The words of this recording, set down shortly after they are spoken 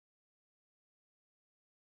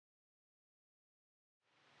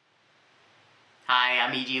Hi,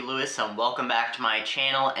 I'm E.G. Lewis and welcome back to my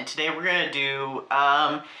channel, and today we're going to do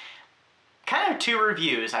kind of two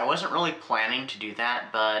reviews. I wasn't really planning to do that,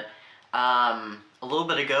 but a little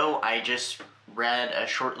bit ago I just read a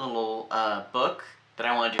short little book that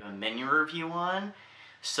I want to do a mini review on,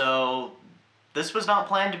 so this was not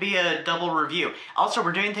planned to be a double review. Also,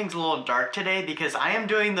 we're doing things a little dark today because I am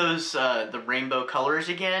doing those the rainbow colors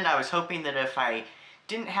again. I was hoping that if I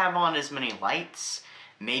didn't have on as many lights,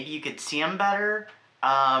 maybe you could see them better.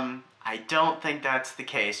 I don't think that's the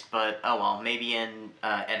case, but oh well, maybe in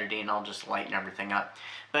editing I'll just lighten everything up.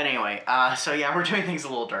 But anyway, so yeah, we're doing things a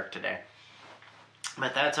little dark today.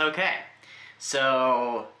 But that's okay.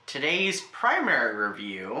 So, today's primary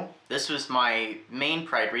review, this was my main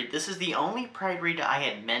Pride read. This is the only Pride read I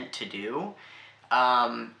had meant to do.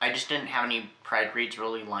 I just didn't have any Pride reads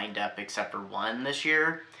really lined up except for one this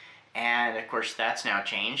year. And of course that's now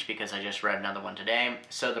changed because I just read another one today.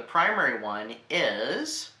 So the primary one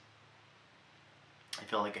is, I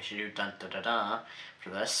feel like I should do dun da da da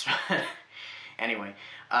for this. Anyway,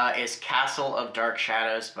 is Castle of Dark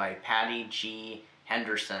Shadows by Patty G.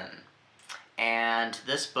 Henderson. And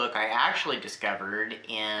this book I actually discovered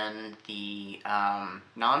in the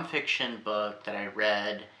nonfiction book that I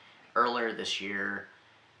read earlier this year.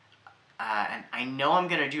 And I know I'm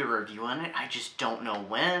going to do a review on it, I just don't know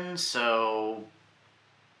when, so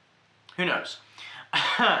who knows.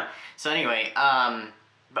 So anyway,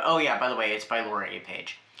 but oh yeah, by the way, it's by Laura A.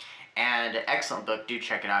 Page. And excellent book, do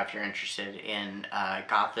check it out if you're interested in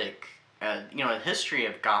Gothic, you know, the history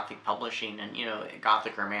of Gothic publishing and, you know,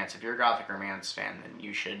 Gothic romance. If you're a Gothic romance fan, then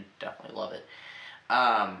you should definitely love it.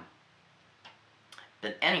 But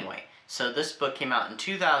anyway, so this book came out in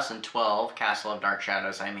 2012, Castle of Dark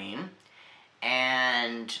Shadows, I mean.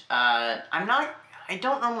 And I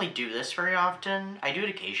don't normally do this very often. I do it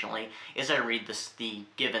occasionally, is I read the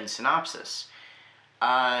given synopsis.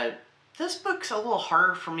 This book's a little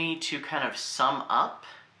harder for me to kind of sum up.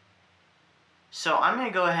 So I'm going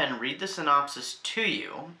to go ahead and read the synopsis to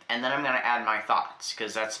you, and then I'm going to add my thoughts,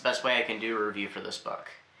 because that's the best way I can do a review for this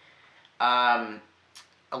book.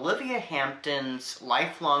 Olivia Hampton's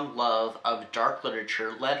lifelong love of dark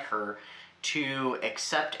literature led her to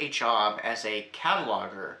accept a job as a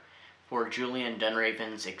cataloger for Julian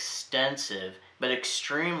Dunraven's extensive but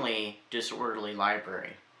extremely disorderly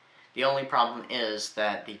library. The only problem is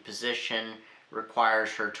that the position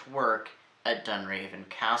requires her to work at Dunraven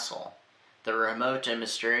Castle, the remote and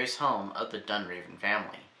mysterious home of the Dunraven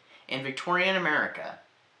family. In Victorian America,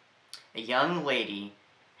 a young lady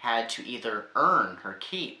had to either earn her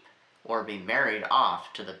keep or be married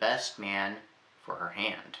off to the best man for her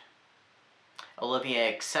hand. Olivia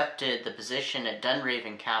accepted the position at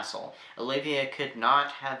Dunraven Castle. Olivia could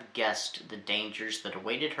not have guessed the dangers that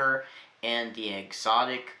awaited her in the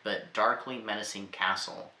exotic but darkly menacing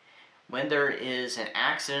castle. When there is an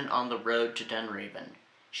accident on the road to Dunraven,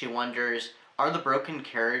 she wonders, are the broken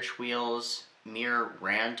carriage wheels mere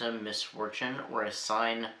random misfortune or a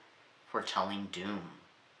sign foretelling doom?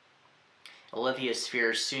 Olivia's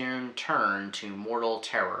fears soon turn to mortal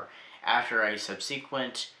terror after a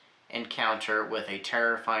subsequent encounter with a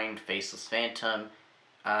terrifying faceless phantom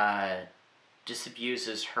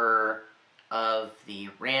disabuses her of the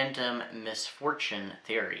random misfortune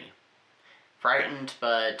theory. Frightened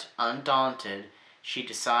but undaunted, she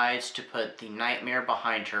decides to put the nightmare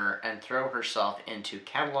behind her and throw herself into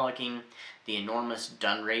cataloging the enormous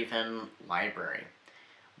Dunraven library.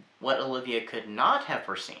 What Olivia could not have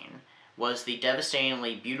foreseen was the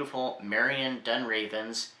devastatingly beautiful Marion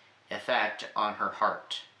Dunraven's effect on her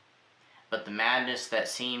heart. But the madness that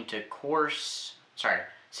seemed to curse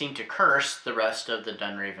the rest of the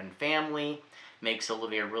Dunraven family makes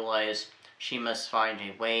Olivia realize she must find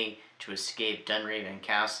a way to escape Dunraven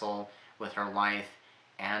Castle with her life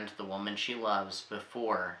and the woman she loves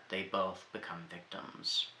before they both become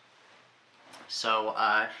victims. So,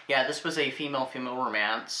 yeah, this was a female-female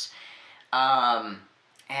romance.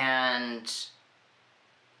 And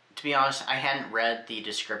to be honest, I hadn't read the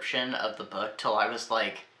description of the book till I was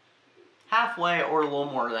like halfway or a little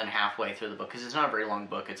more than halfway through the book, because it's not a very long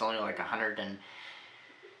book. It's only like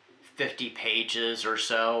 150 pages or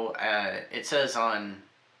so. It says online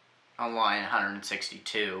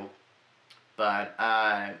 162, but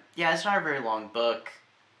yeah, it's not a very long book.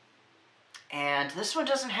 And this one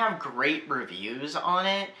doesn't have great reviews on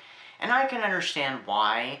it, and I can understand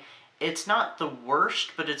why. It's not the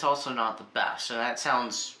worst, but it's also not the best, and that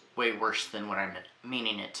sounds way worse than what I'm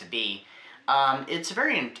meaning it to be. It's a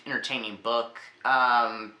very entertaining book.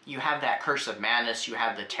 You have that Curse of Madness, you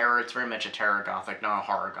have the terror. It's very much a terror gothic, not a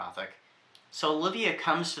horror gothic. So Olivia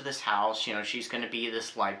comes to this house, you know, she's going to be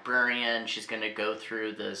this librarian, she's going to go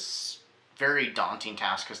through this very daunting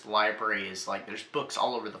task because the library is like, there's books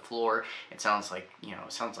all over the floor. It sounds like, you know,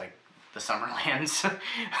 it sounds like the Summerlands,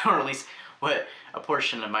 or at least what a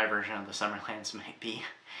portion of my version of the Summerlands might be.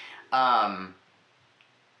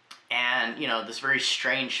 And, you know, this very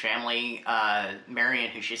strange family,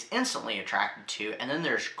 Marion, who she's instantly attracted to, and then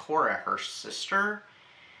there's Cora, her sister.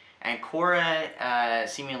 And Cora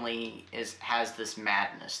seemingly has this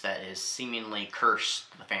madness that is seemingly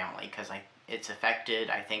cursed the family because it's affected,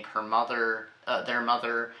 I think, her mother, their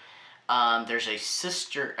mother. There's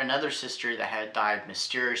another sister that had died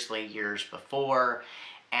mysteriously years before,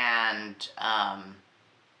 and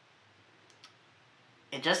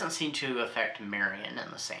it doesn't seem to affect Marion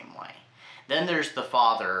in the same way. Then there's the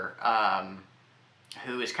father,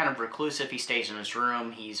 who is kind of reclusive. He stays in his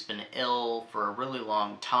room. He's been ill for a really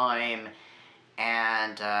long time.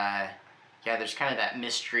 And, yeah, there's kind of that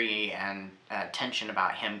mystery and tension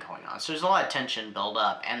about him going on. So there's a lot of tension built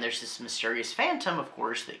up. And there's this mysterious phantom, of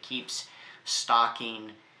course, that keeps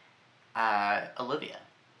stalking Olivia.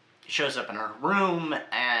 It shows up in her room,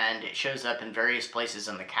 and it shows up in various places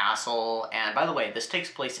in the castle. And, by the way, this takes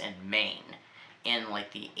place in Maine in,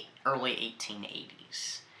 like, the early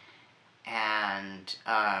 1880s. And,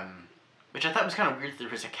 which I thought was kind of weird that there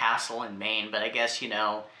was a castle in Maine, but I guess, you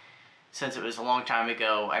know, since it was a long time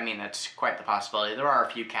ago, I mean, that's quite the possibility. There are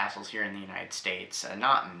a few castles here in the United States,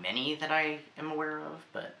 not many that I am aware of,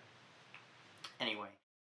 but anyway.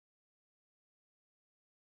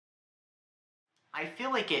 I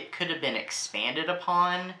feel like it could have been expanded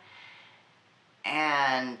upon,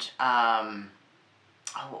 and, oh,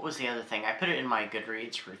 what was the other thing? I put it in my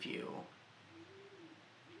Goodreads review.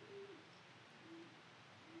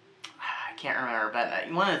 Can't remember,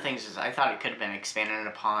 but one of the things is I thought it could have been expanded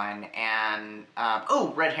upon, and,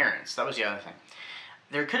 oh, red herrings, that was the other thing.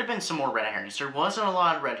 There could have been some more red herrings. There wasn't a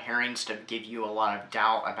lot of red herrings to give you a lot of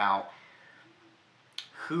doubt about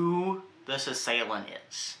who this assailant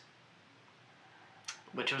is,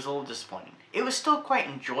 which was a little disappointing. It was still quite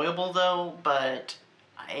enjoyable, though, but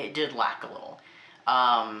it did lack a little.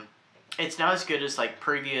 It's not as good as, like,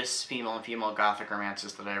 previous female and female gothic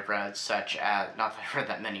romances that I've read, such as, not that I've read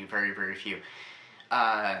that many, very, very few,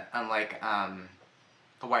 unlike,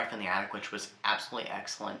 The Wife in the Attic, which was absolutely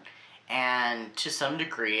excellent, and to some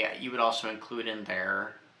degree, you would also include in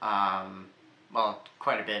there, well,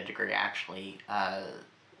 quite a bit of degree, actually,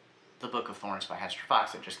 The Book of Thorns by Hester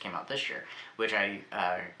Fox that just came out this year, which I,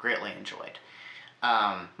 greatly enjoyed.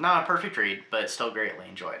 Not a perfect read, but still greatly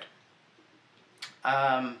enjoyed.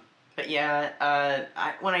 But yeah,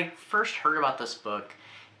 when I first heard about this book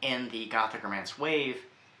in the Gothic Romance wave,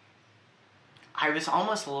 I was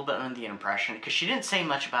almost a little bit under the impression, because she didn't say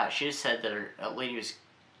much about it, she just said that a lady was,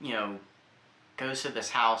 you know, goes to this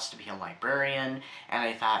house to be a librarian, and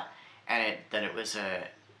I thought, that it was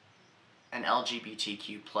an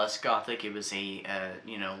LGBTQ plus Gothic, it was a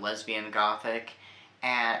you know, lesbian Gothic,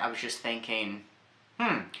 and I was just thinking,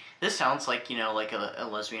 this sounds like, you know, like a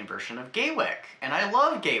lesbian version of Gaywick, and I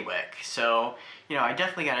love Gaywick, so, you know, I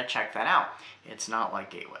definitely gotta check that out. It's not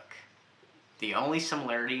like Gaywick. The only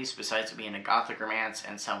similarities, besides it being a Gothic romance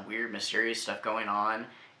and some weird, mysterious stuff going on,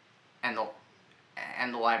 and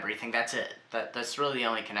the library thing, that's it. That's really the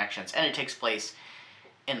only connections, and it takes place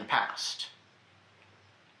in the past.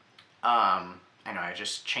 I know I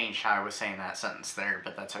just changed how I was saying that sentence there,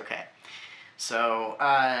 but that's okay. So,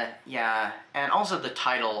 yeah, and also the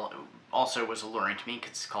title also was alluring to me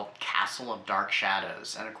because it's called Castle of Dark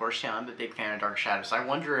Shadows, and of course, yeah, I'm a big fan of Dark Shadows. I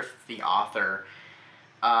wonder if the author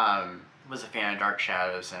was a fan of Dark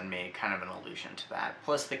Shadows and made kind of an allusion to that.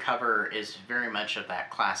 Plus, the cover is very much of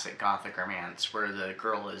that classic Gothic romance where the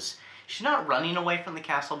girl is, she's not running away from the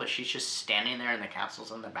castle, but she's just standing there and the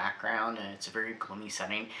castle's in the background, and it's a very gloomy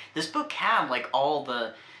setting. This book had, like, all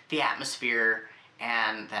the atmosphere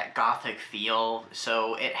and that Gothic feel,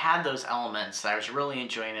 so it had those elements that I was really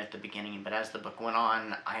enjoying at the beginning, but as the book went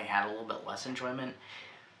on, I had a little bit less enjoyment.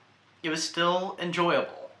 It was still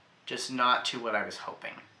enjoyable, just not to what I was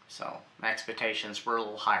hoping, so my expectations were a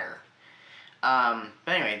little higher. But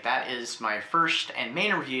anyway, that is my first and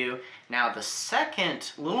main review. Now, the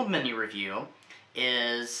second little mini review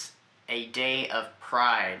is A Day of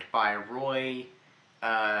Pride by Roy,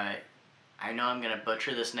 I know I'm going to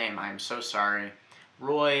butcher this name, I'm so sorry,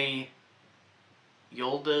 Roy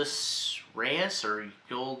Youldous-Raiss, or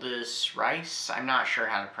Youldous-Raiss, I'm not sure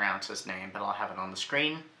how to pronounce his name, but I'll have it on the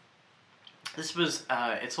screen. This was,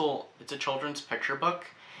 it's a children's picture book,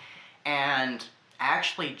 and I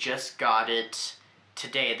actually just got it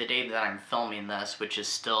today, the day that I'm filming this, which is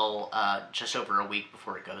still just over a week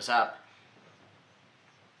before it goes up.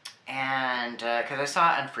 and because I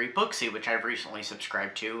saw it on Free Booksy, which I've recently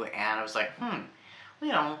subscribed to, and I was like, you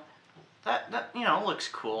know, that looks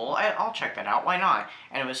cool. I'll check that out. Why not?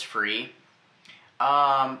 And it was free.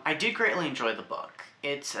 I did greatly enjoy the book.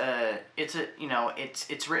 It's written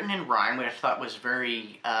in rhyme, which I thought was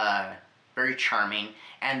very charming,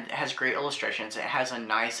 and it has great illustrations. It has a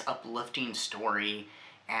nice uplifting story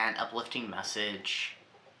and uplifting message.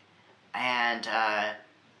 And I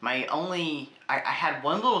had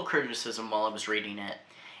one little criticism while I was reading it,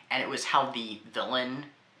 and it was how the villain,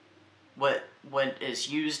 what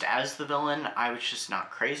is used as the villain, I was just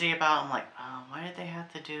not crazy about. I'm like, oh, why did they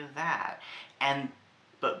have to do that?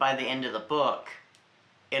 But by the end of the book,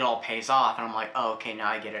 it all pays off, and I'm like, oh, okay, now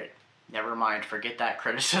I get it. Never mind, forget that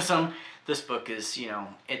criticism. This book is,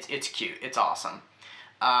 it's cute, it's awesome.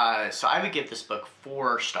 So I would give this book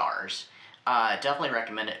 4 stars. Definitely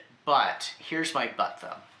recommend it, but here's my but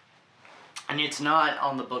though. And it's not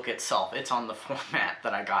on the book itself, it's on the format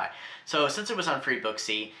that I got. So since it was on Free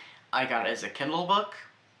Booksy, I got it as a Kindle book.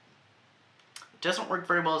 It doesn't work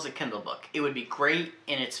very well as a Kindle book. It would be great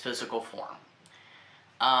in its physical form.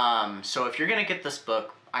 So if you're going to get this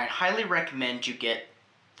book, I highly recommend you get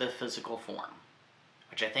the physical form,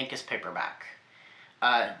 which I think is paperback.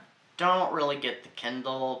 Don't really get the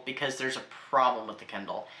Kindle because there's a problem with the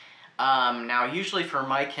Kindle. Now, usually for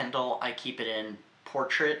my Kindle, I keep it in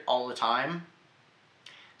portrait all the time.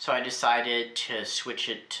 So I decided to switch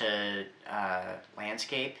it to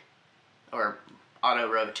landscape, or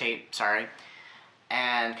auto-rotate, sorry.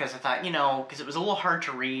 And because I thought, because it was a little hard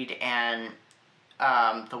to read, and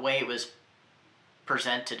the way it was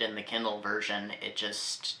presented in the Kindle version, it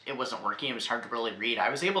wasn't working. It was hard to really read. I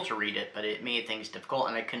was able to read it, but it made things difficult,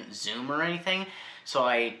 and I couldn't zoom or anything. So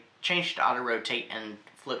I changed to auto-rotate and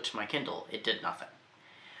flipped my Kindle. It did nothing.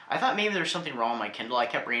 I thought maybe there was something wrong with my Kindle. I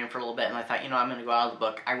kept reading for a little bit, and I thought, I'm going to go out of the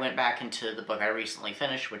book. I went back into the book I recently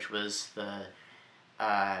finished, which was the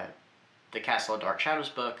Castle of Dark Shadows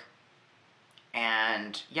book.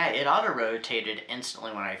 And yeah, it auto-rotated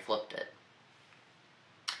instantly when I flipped it.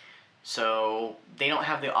 So they don't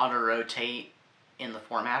have the auto-rotate in the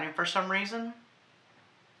formatting for some reason.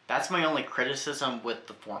 That's my only criticism with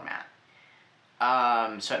the format.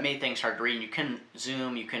 So it made things hard to read. You couldn't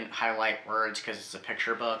zoom, you couldn't highlight words because it's a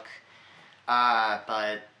picture book.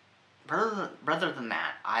 But rather than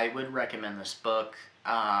that, I would recommend this book.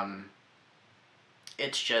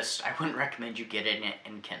 It's just, I wouldn't recommend you get it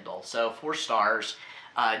in Kindle. So 4 stars.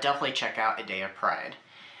 Definitely check out A Day of Pride.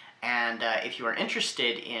 And if you are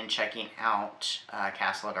interested in checking out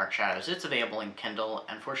Castle of Dark Shadows, it's available in Kindle.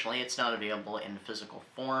 Unfortunately, it's not available in physical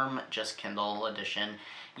form, just Kindle edition.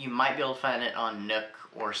 You might be able to find it on Nook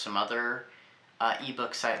or some other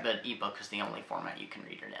ebook site, but ebook is the only format you can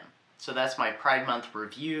read it in. So that's my Pride Month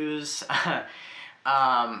reviews.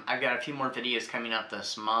 I've got a few more videos coming up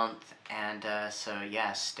this month, and so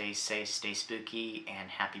yeah, stay safe, stay spooky, and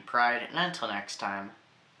happy Pride. And until next time,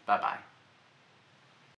 bye-bye.